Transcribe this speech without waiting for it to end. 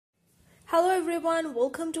Hello everyone,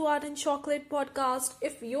 welcome to Art and Chocolate podcast.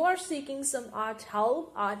 If you are seeking some art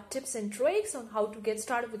help, art tips and tricks on how to get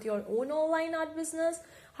started with your own online art business,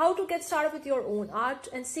 how to get started with your own art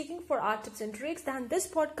and seeking for art tips and tricks, then this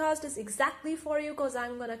podcast is exactly for you because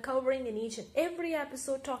I'm going to covering in each and every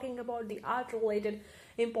episode talking about the art related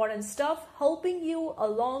important stuff, helping you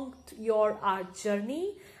along your art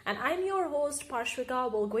journey. And I'm your host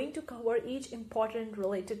Parshvika. We're going to cover each important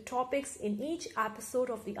related topics in each episode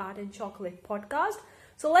of the Art and Chocolate podcast.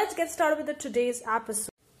 So let's get started with today's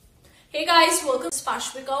episode. Hey guys, welcome to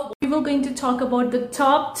Parshvika. We were going to talk about the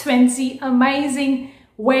top 20 amazing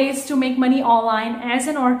ways to make money online as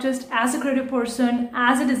an artist, as a creative person,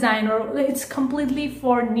 as a designer. It's completely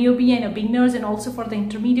for newbie and beginners and also for the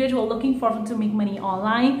intermediate who are looking forward to make money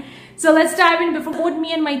online. So let's dive in. Before support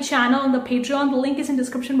me and my channel on the Patreon, the link is in the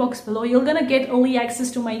description box below. You're gonna get early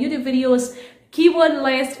access to my YouTube videos, keyword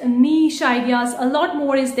list, niche ideas, a lot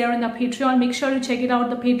more is there in the Patreon. Make sure to check it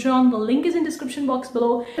out, the Patreon. The link is in the description box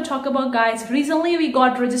below. To talk about, guys, recently we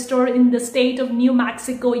got registered in the state of New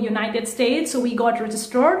Mexico, United States. So we got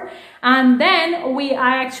registered, and then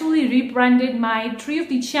I actually rebranded my three of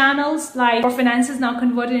the channels. Like our finance is now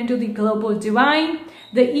converted into the Global Divine,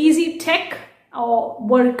 the Easy Tech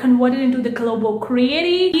were converted into the Global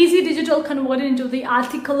Creative, Easy Digital converted into the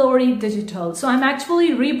Articulatory Digital. So I'm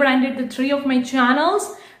actually rebranded the three of my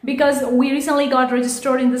channels because we recently got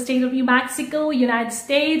registered in the state of New Mexico, United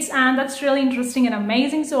States, and that's really interesting and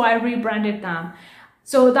amazing. So I rebranded them.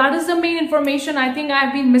 So that is the main information. I think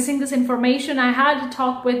I've been missing this information. I had a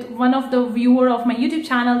talk with one of the viewer of my YouTube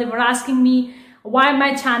channel. They were asking me why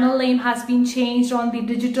my channel name has been changed on the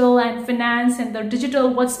digital and finance and the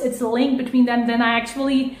digital, what's its link between them. Then I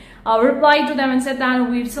actually replied to them and said that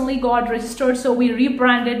we recently got registered, so we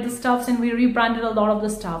rebranded the stuffs and we rebranded a lot of the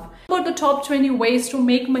stuff. About the top 20 ways to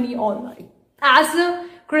make money online as a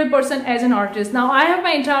creative person, as an artist. Now I have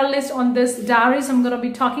my entire list on this diary, so I'm going to be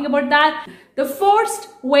talking about that. The first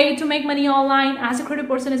way to make money online as a creative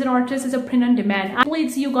person, as an artist, is a print on demand. Actually,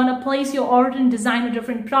 it's you're gonna place your art and design of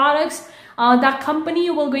different products. That company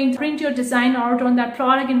will going to print your design art on that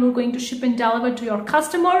product and will going to ship and deliver to your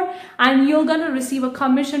customer, and you're gonna receive a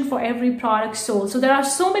commission for every product sold. So there are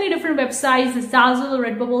so many different websites: the Zazzle,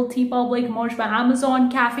 Redbubble, TeePublic, Merch by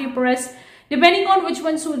Amazon, Cafe Press. Depending on which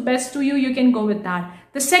one suits best to you, you can go with that.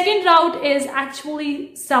 The second route is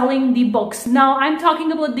actually selling the books. Now I'm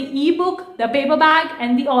talking about the ebook, the paperback,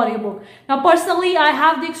 and the audiobook. Now personally, I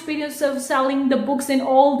have the experience of selling the books in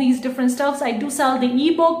all these different stuffs. I do sell the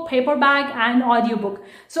ebook, paperback, and audiobook.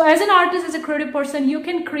 So as an artist, as a creative person, you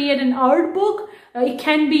can create an art book. It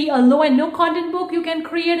can be a low and no content book. You can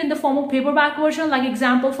create in the form of paperback version, like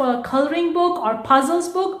example for a coloring book or puzzles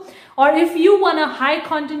book. Or if you want a high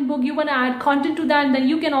content book, you want to add content to that, and then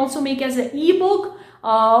you can also make as an ebook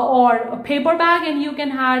or a paperback, and you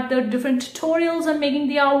can add the different tutorials on making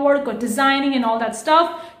the artwork or designing and all that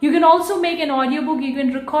stuff. You can also make an audiobook. You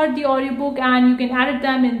can record the audiobook and you can edit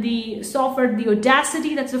them in the software, the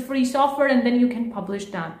Audacity, that's a free software, and then you can publish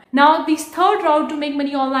them. Now, the third route to make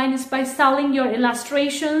money online is by selling your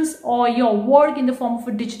illustrations or your work in the form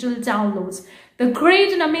of digital downloads. The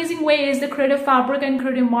great and amazing way is the Creative Fabric and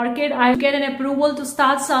Creative Market. I get an approval to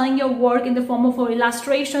start selling your work in the form of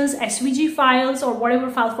illustrations, SVG files, or whatever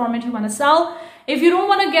file format you want to sell. If you don't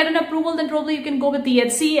want to get an approval, then probably you can go with the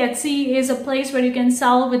Etsy. Etsy is a place where you can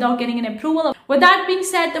sell without getting an approval. With that being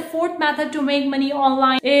said, the fourth method to make money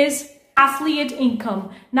online is affiliate income.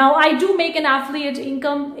 Now, I do make an affiliate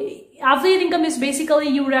income. Affiliate income is basically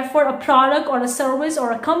you refer a product or a service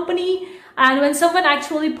or a company, and when someone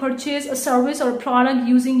actually purchases a service or a product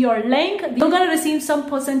using your link, you're going to receive some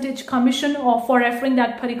percentage commission or for referring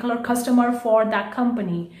that particular customer for that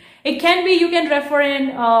company. It can be you can refer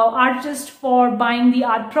an artist for buying the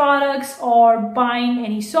art products or buying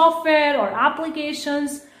any software or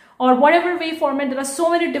applications or whatever way format. There are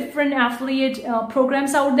so many different affiliate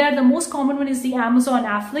programs out there. The most common one is the Amazon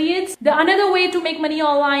affiliates. The another way to make money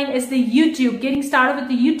online is the YouTube, getting started with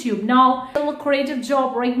the YouTube. Now, it's a creative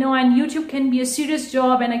job right now, and YouTube can be a serious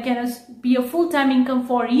job and it can be a full-time income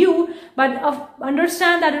for you, but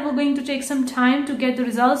understand that it will going to take some time to get the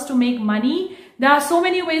results to make money. There are so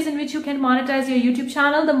many ways in which you can monetize your YouTube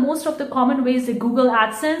channel. The most of the common ways is the Google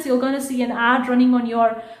AdSense. You're going to see an ad running on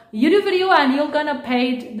your YouTube video and you're going to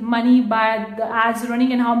pay the money by the ads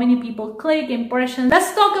running and how many people click, impressions.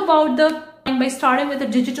 Let's talk about the by starting with a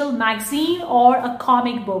digital magazine or a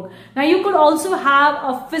comic book. Now you could also have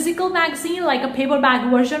a physical magazine like a paperback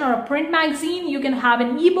version or a print magazine. You can have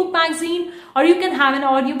an ebook magazine, or you can have an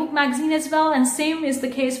audiobook magazine as well, and same is the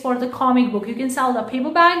case for the comic book. You can sell the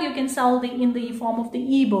paperback, you can sell in the form of the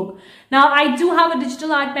ebook. Now I do have a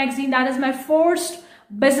digital art magazine. That is my first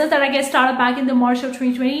business that I get started back in the March of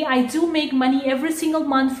 2020. I do make money every single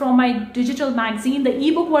month from my digital magazine. The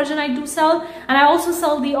ebook version I do sell, and I also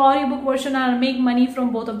sell the audiobook version, and I make money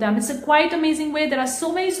from both of them. It's a quite amazing way. There are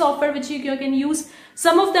so many software which you can use.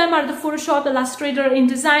 Some of them are the Photoshop, Illustrator,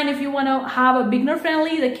 InDesign. If you want to have a beginner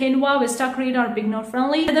friendly, the Canva, Vista Creator are beginner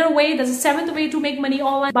friendly. Another way, there's a seventh way to make money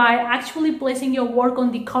online by actually placing your work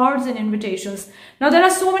on the cards and invitations. Now there are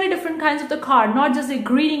so many different kinds of the card, not just the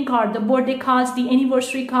greeting card, the birthday cards, the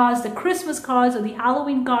anniversary cards, the Christmas cards, or the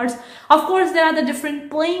Halloween cards. Of course, there are the different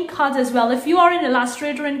playing cards as well. If you are an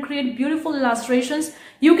illustrator and create beautiful illustrations,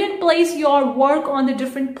 you can place your work on the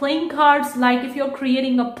different playing cards. Like if you're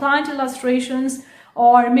creating a plant illustrations,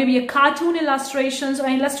 or maybe a cartoon illustrations, or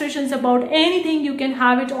illustrations about anything, you can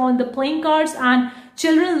have it on the playing cards, and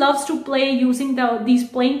children loves to play using these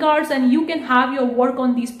playing cards, and you can have your work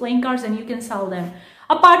on these playing cards and you can sell them.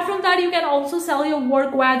 Apart from that, you can also sell your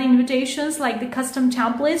work via the invitations, like the custom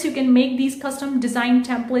templates. You can make these custom design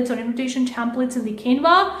templates or invitation templates in the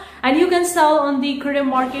Canva, and you can sell on the Creative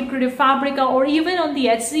Market, Creative Fabrica, or even on the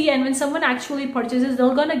Etsy. And when someone actually purchases,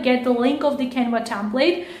 they're gonna get the link of the Canva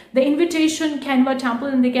template, the invitation Canva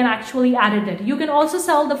template, and they can actually edit it. You can also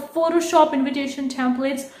sell the Photoshop invitation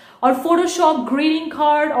templates or Photoshop greeting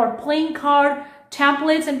card or playing card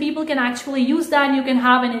templates, and people can actually use that. And you can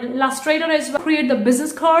have an illustrator as well. Create the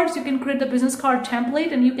business cards. You can create the business card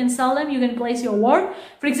template and you can sell them. You can place your work.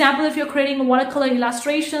 For example, if you're creating watercolor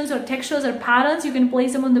illustrations or textures or patterns, you can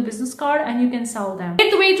place them on the business card and you can sell them.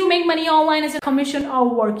 The way to make money online is a commission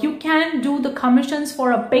or work. You can do the commissions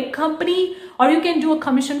for a big company, or you can do a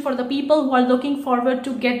commission for the people who are looking forward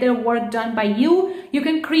to get their work done by you. You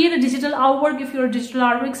can create a digital artwork if you're a digital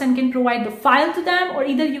artist and can provide the file to them, or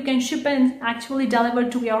either you can ship and actually deliver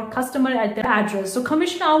to your customer at their address. So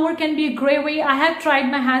commission artwork can be a great way. I have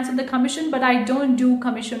tried my hands on the commission, but I don't do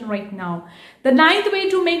commission right now. The ninth way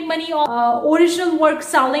to make money on original work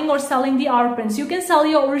selling, or selling the art prints. You can sell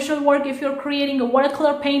your original work if you're creating a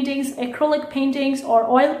watercolor paintings, acrylic paintings, or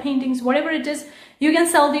oil paintings, whatever it is. You can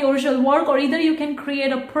sell the original work, or either you can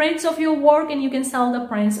create a prints of your work and you can sell the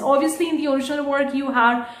prints. Obviously in the original work you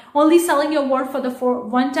are only selling your work for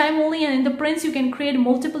one time only, and in the prints you can create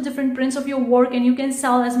multiple different prints of your work and you can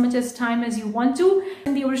sell as much as time as you want to.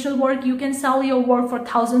 In the original work you can sell your work for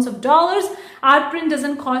thousands of dollars. Art print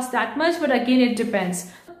doesn't cost that much, but again it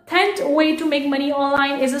depends. 10th way to make money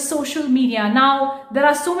online is a social media. Now, there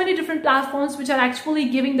are so many different platforms which are actually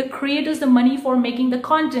giving the creators the money for making the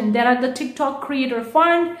content. There are the TikTok Creator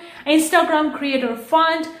Fund, Instagram Creator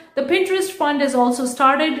Fund, the Pinterest Fund has also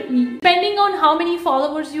started. Depending on how many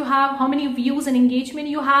followers you have, how many views and engagement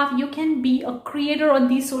you have, you can be a creator on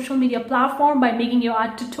these social media platform by making your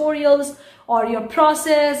art tutorials, or your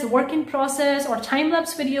process, work in process, or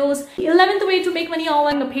time-lapse videos. The 11th way to make money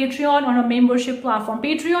online, a Patreon or a membership platform.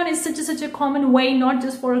 Patreon is such a common way, not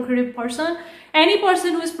just for a creative person. Any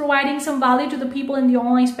person who is providing some value to the people in the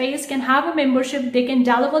online space can have a membership. They can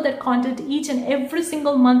deliver that content each and every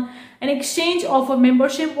single month in exchange of a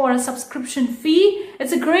membership or a subscription fee.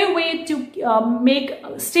 It's a great way to make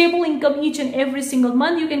stable income each and every single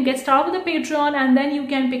month. You can get started with a Patreon and then you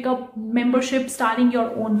can pick up membership starting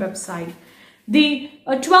your own website. The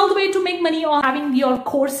 12th way to make money on having your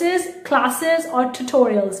courses, classes, or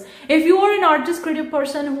tutorials. If you are an artist, creative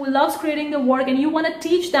person who loves creating the work and you want to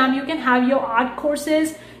teach them, you can have your art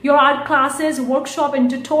courses, your art classes, workshop, and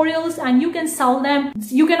tutorials, and you can sell them.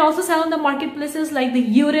 You can also sell on the marketplaces like the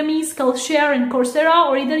Udemy, Skillshare, and Coursera,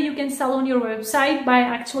 or either you can sell on your website by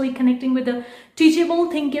actually connecting with the Teachable,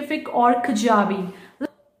 Thinkific, or Kajabi.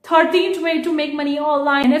 13th way to make money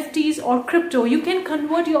online, NFTs or crypto. You can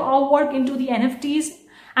convert your artwork into the NFTs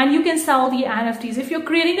and you can sell the NFTs. If you're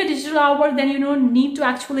creating a digital artwork, then you don't need to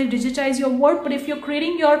actually digitize your work. But if you're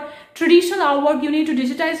creating your traditional artwork, you need to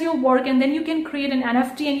digitize your work, and then you can create an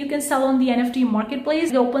NFT and you can sell on the NFT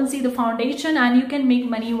marketplace, the OpenSea, the foundation, and you can make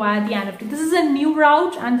money via the NFT. This is a new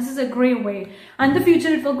route and this is a great way. And in the future,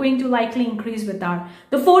 it will going to likely increase with that.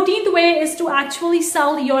 The 14th way is to actually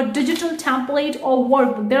sell your digital template or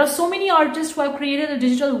workbook. There are so many artists who have created a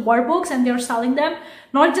digital workbooks and they're selling them,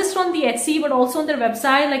 not just on the Etsy, but also on their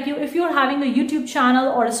website. Like if you're having a YouTube channel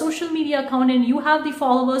or a social media account and you have the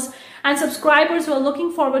followers and subscribers who are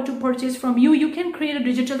looking forward to purchase from you, you can create a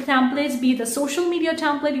digital templates, be it a social media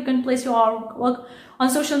template. You can place your artwork on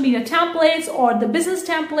social media templates or the business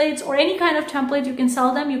templates or any kind of template. You can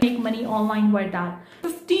sell them. You make money online with that.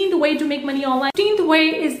 15th way to make money online. 15th way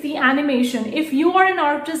is the animation. If you are an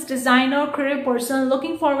artist, designer, creative person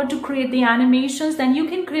looking forward to create the animations, then you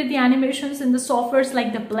can create the animations in the softwares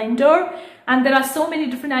like the Blender. And there are so many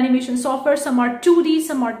different animation software. Some are 2D,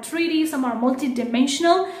 some are 3D, some are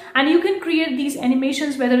multi-dimensional. And you can create these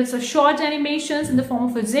animations, whether it's a short animations in the form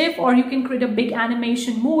of a GIF, or you can create a big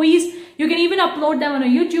animation movies. You can even upload them on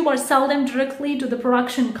a YouTube or sell them directly to the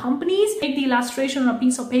production companies. Make the illustration on a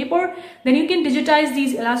piece of paper. Then you can digitize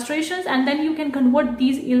these illustrations, and then you can convert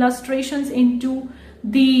these illustrations into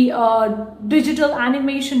the digital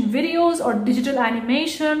animation videos or digital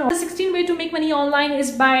animation. The 16th way to make money online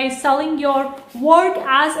is by selling your work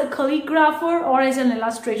as a calligrapher or as an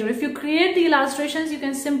illustrator. If you create the illustrations, you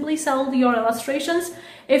can simply sell your illustrations.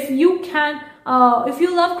 If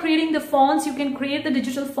you love creating the fonts, you can create the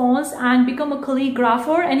digital fonts and become a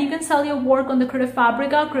calligrapher, and you can sell your work on the Creative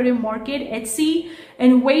Fabrica, Creative Market, Etsy,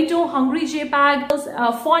 and Wayto, Hungry JPEG,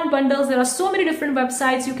 font bundles. There are so many different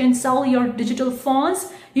websites. You can sell your digital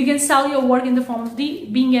fonts. You can sell your work in the form of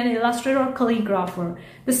being an illustrator or calligrapher.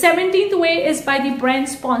 The 17th way is by the brand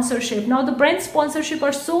sponsorship. Now, the brand sponsorship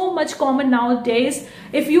are so much common nowadays.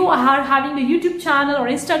 If you are having a YouTube channel or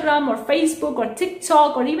Instagram or Facebook or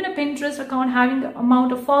TikTok or even a Pinterest account having the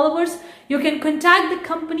amount of followers, you can contact the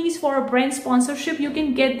companies for a brand sponsorship. You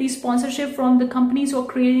can get the sponsorship from the companies who are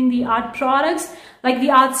creating the art products like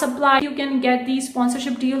the art supply. You can get the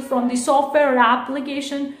sponsorship deal from the software or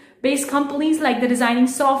application based companies like the designing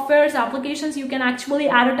softwares, applications. You can actually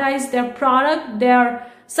advertise their product, their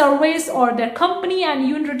service or their company, and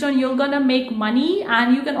you in return you're gonna make money,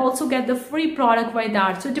 and you can also get the free product by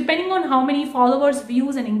that. So depending on how many followers,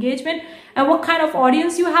 views and engagement and what kind of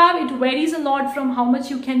audience you have, it varies a lot from how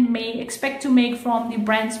much you can expect to make from the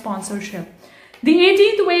brand sponsorship. The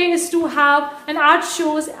 18th way is to have an art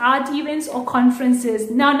shows, art events or conferences.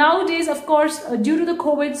 Now, nowadays, of course, due to the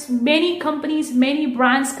COVID, many companies, many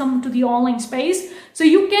brands come to the online space. So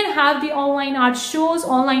you can have the online art shows,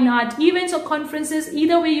 online art events or conferences.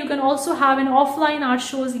 Either way, you can also have an offline art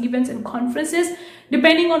shows, events and conferences,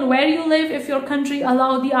 depending on where you live, if your country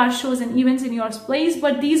allow the art shows and events in your place.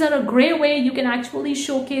 But these are a great way you can actually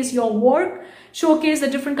showcase your work, showcase the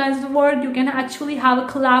different kinds of work. You can actually have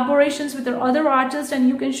collaborations with other artists, and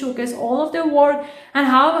you can showcase all of their work and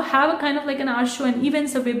have a kind of like an art show and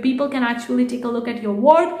events where people can actually take a look at your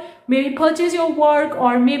work, maybe purchase your work,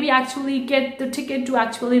 or maybe actually get the ticket to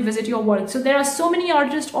actually visit your work. So there are so many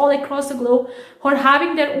artists all across the globe who are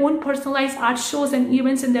having their own personalized art shows and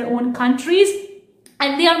events in their own countries,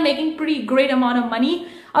 and they are making pretty great amount of money.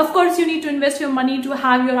 Of course, you need to invest your money to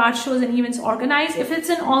have your art shows and events organized. If it's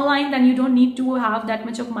an online, then you don't need to have that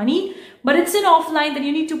much of money. But it's an offline, then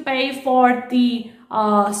you need to pay for the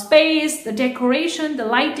space, the decoration, the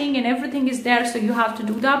lighting, and everything is there. So you have to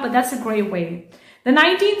do that, but that's a great way. The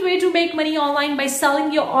 19th way to make money online by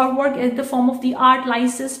selling your artwork in the form of the art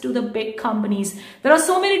license to the big companies. There are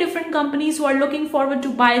so many different companies who are looking forward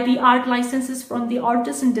to buy the art licenses from the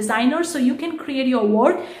artists and designers. So you can create your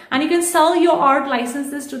work and you can sell your art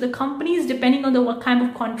licenses to the companies depending on what kind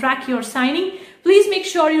of contract you're signing. Please make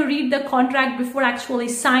sure you read the contract before actually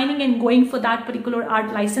signing and going for that particular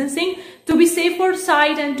art licensing to be safer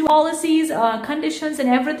side and to policies, conditions and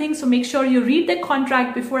everything. So make sure you read the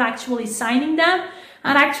contract before actually signing them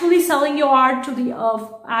and actually selling your art to the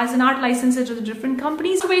as an art licensor to the different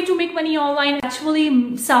companies. The way to make money online,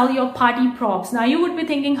 actually sell your party props. Now you would be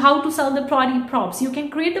thinking how to sell the party props. You can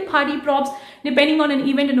create the party props depending on an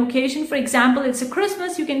event and occasion. For example, it's a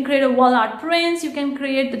Christmas, you can create a wall art prints, you can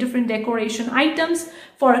create the different decoration items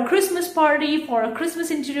for a Christmas party, for a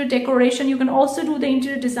Christmas interior decoration. You can also do the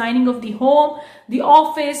interior designing of the home, the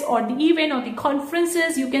office or the event or the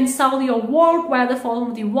conferences. You can sell your work via the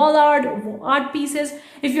form of the wall art or art pieces.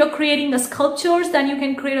 If you're creating the sculptures, then you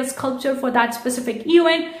can create a sculpture for that specific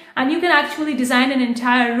event, and you can actually design an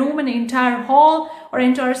entire room, an entire hall or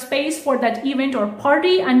entire space for that event or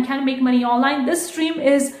party and can make money online. This stream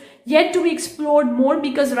is yet to be explored more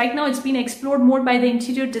because right now it's been explored more by the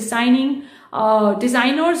interior designing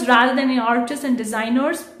designers rather than artists and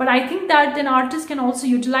designers. But I think that an artist can also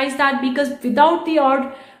utilize that, because without the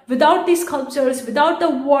art, without the sculptures, without the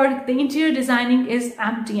work, the interior designing is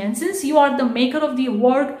empty. And since you are the maker of the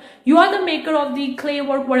work, you are the maker of the clay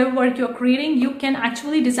work, whatever work you're creating, you can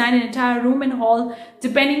actually design an entire room and hall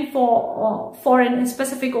depending for a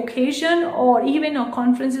specific occasion or even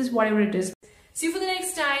conferences, whatever it is. See you for the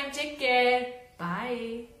next time. Take care.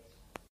 Bye.